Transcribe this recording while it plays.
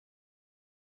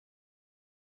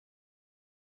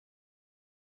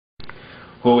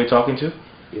Who are we talking to?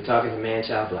 You're talking to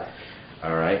Manchildblack.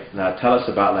 All right. Now tell us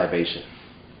about Libation.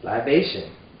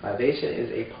 Libation. Libation is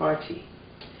a party.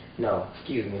 No,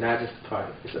 excuse me, not just a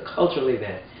party. It's a cultural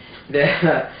event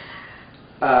that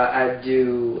I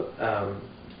do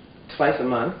twice a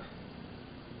month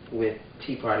with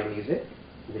Tea Party Music,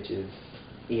 which is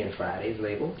Ian Friday's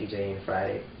label, DJ Ian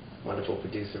Friday, wonderful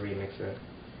producer, remixer,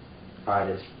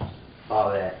 artist,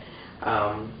 all that.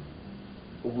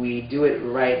 We do it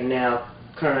right now,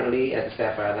 currently at the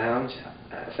Sapphire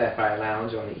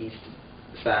Lounge on the east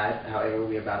side. However,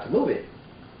 we're about to move it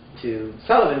to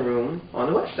Sullivan Room on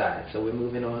the west side. So we're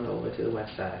moving on over to the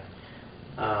west side.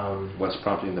 What's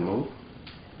prompting the move?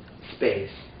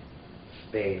 Space.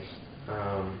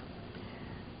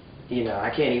 You know, I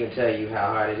can't even tell you how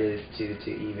hard it is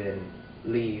to even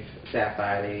leave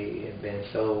Sapphire. They have been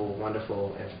so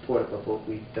wonderful and supportive of what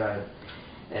we've done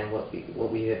and what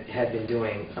we had been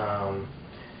doing.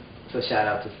 So shout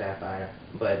out to Sapphire.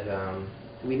 But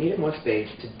we needed more space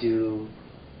to do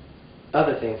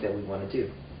other things that we want to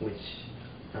do, which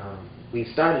we've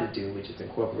started to do, which is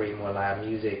incorporating more live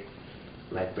music,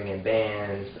 like bringing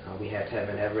bands. We had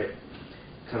Kevin Everett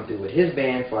come through with his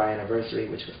band for our anniversary,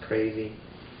 which was crazy.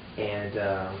 And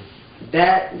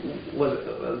that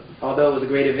was, although it was a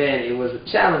great event, it was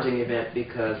a challenging event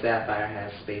because Sapphire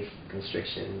has space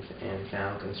constrictions and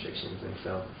sound constrictions, and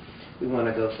so we want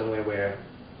to go somewhere where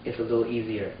it's a little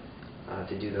easier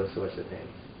to do those sorts of things.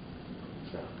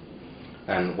 So.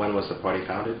 And when was the party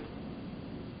founded?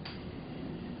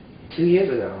 2 years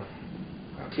ago.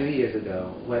 Okay. 2 years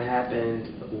ago. What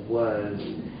happened was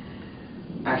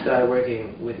I started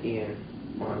working with Ian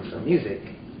on some music,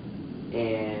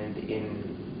 and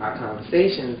in our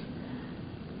conversations,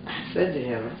 I said to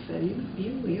him, I said,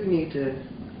 you need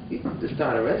to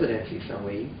start a residency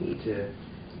somewhere. You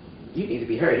need to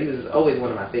be heard. He was always one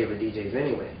of my favorite DJs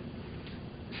anyway.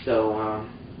 So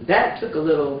that took a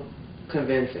little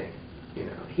convincing. You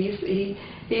know, he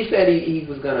said he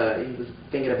was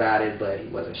thinking about it, but he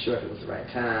wasn't sure if it was the right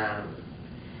time.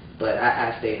 But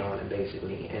I stayed on him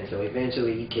basically, and so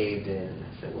eventually he caved in. And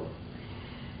I said,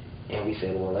 we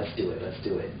said, well, let's do it.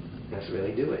 Let's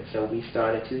really do it. So we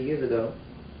started 2 years ago,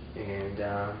 and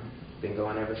been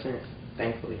going ever since,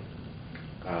 thankfully.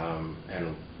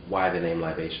 And why the name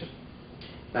Libation?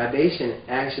 Libation,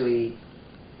 actually,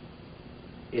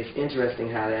 it's interesting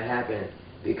how that happened,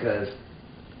 because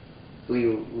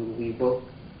we both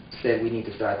said we need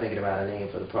to start thinking about a name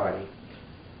for the party.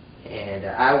 And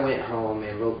I went home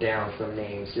and wrote down some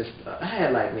names. I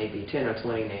had like maybe 10 or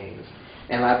 20 names,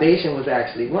 and Libation was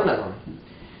actually one of them.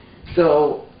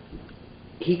 So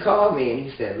he called me and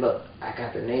he said, look, I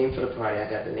got the name for the party.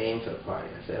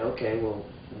 I said, okay, well,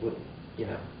 what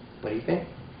do you think?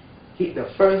 The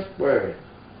first word,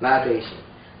 Libation.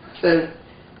 I said,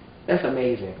 that's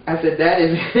amazing. I said,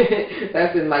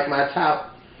 that's in like my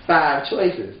top 5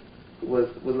 choices was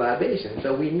Libation.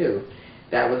 So we knew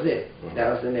that was it. Mm-hmm.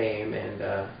 That was the name, and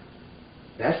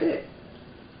that's it.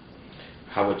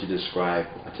 How would you describe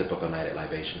a typical night at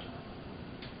Libation?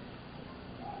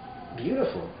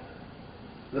 Beautiful.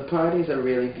 The parties are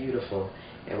really beautiful.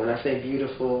 And when I say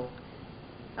beautiful,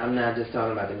 I'm not just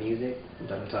talking about the music,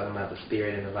 but I'm talking about the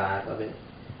spirit and the vibe of it.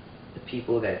 The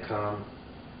people that come,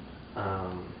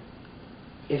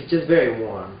 it's just very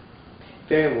warm.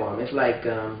 Very warm. It's like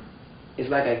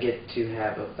I get to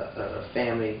have a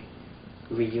family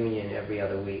reunion every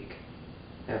other week.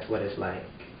 That's what it's like.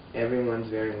 Everyone's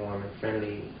very warm and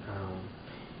friendly.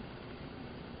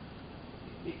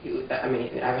 I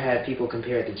mean, I've had people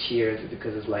compare it to Cheers,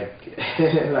 because it's like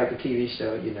like a TV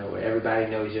show, where everybody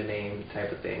knows your name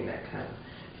type of thing, that kind of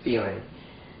feeling.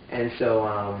 And so,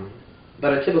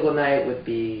 but a typical night would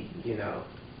be,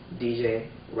 DJ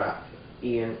rock,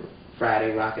 Ian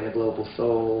Friday rocking the global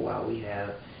soul, while we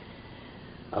have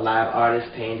a live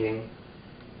artist painting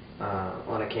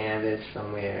on a canvas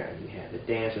somewhere. You have the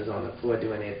dancers on the floor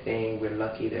doing their thing. We're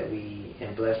lucky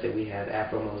and blessed that we have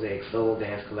Afro Mosaic Soul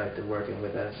Dance Collective working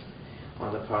with us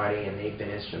on the party, and they've been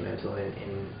instrumental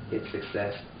in its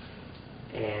success.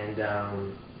 And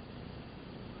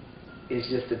it's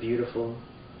just a beautiful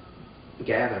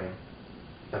gathering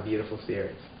of beautiful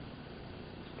spirits.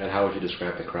 And how would you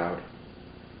describe the crowd?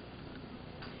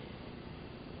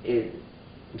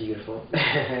 Beautiful.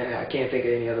 I can't think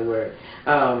of any other word.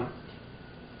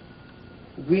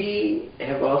 We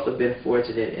have also been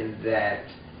fortunate in that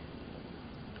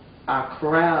our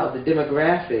crowd, the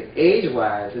demographic,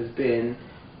 age-wise, has been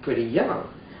pretty young.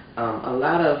 A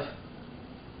lot of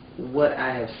what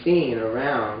I have seen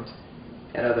around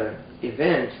at other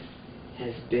events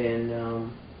has been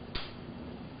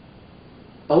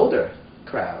older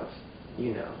crowds,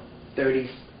 30s,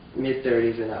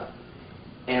 mid-30s and up.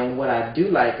 And what I do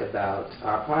like about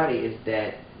our party is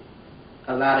that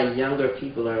a lot of younger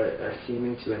people are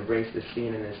seeming to embrace the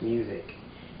scene and this music.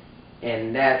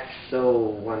 And that's so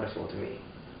wonderful to me,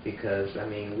 because, I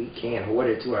mean, we can't hoard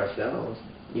it to ourselves.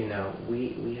 You know,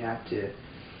 we have to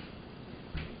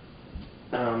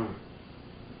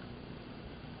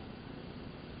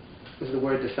is the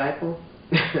word disciple?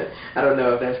 I don't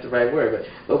know if that's the right word,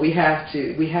 but we have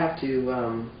to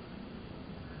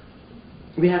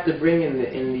bring in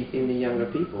the younger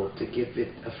people to give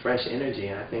it a fresh energy,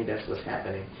 and I think that's what's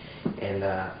happening, and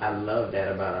I love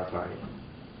that about our party.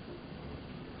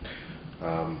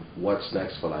 What's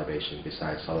next for Libation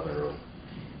besides Sullivan Room?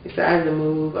 Besides the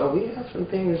move, we have some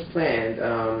things planned.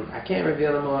 I can't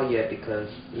reveal them all yet because,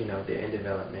 you know, they're in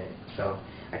development, so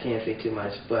I can't say too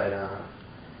much, but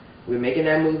we're making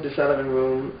that move to Sullivan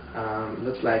Room.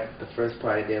 Looks like the first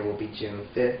party there will be June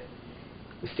 5th.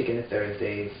 We're sticking to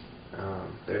Thursdays.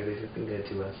 Thursdays have been good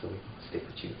to us, so we stick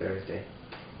with you Thursday.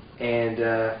 And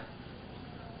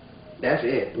that's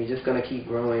it. We're just going to keep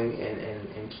growing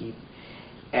and keep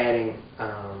adding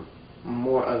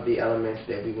more of the elements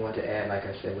that we want to add, like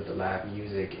I said, with the live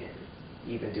music, and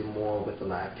even do more with the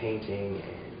live painting,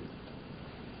 and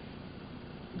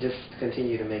just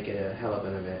continue to make it a hell of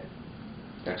an event.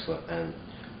 Excellent. And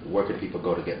where can people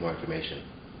go to get more information?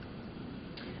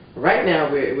 Right now,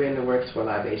 we're in the works for a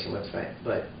Libation website,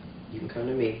 but you can come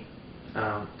to me,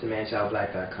 to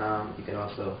Manchildblack.com. You can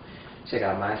also check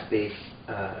out MySpace,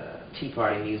 Tea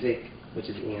Party Music, which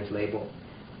is Ian's label.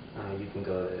 You can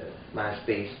go to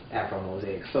MySpace Afro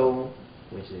Mosaic Soul,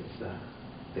 which is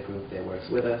the group that works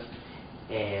with us,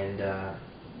 and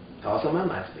also my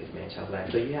MySpace,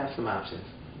 Manchildblack. So you have some options.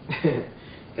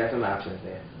 Got some options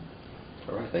there.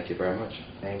 All right. Thank you very much.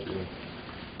 Thank you.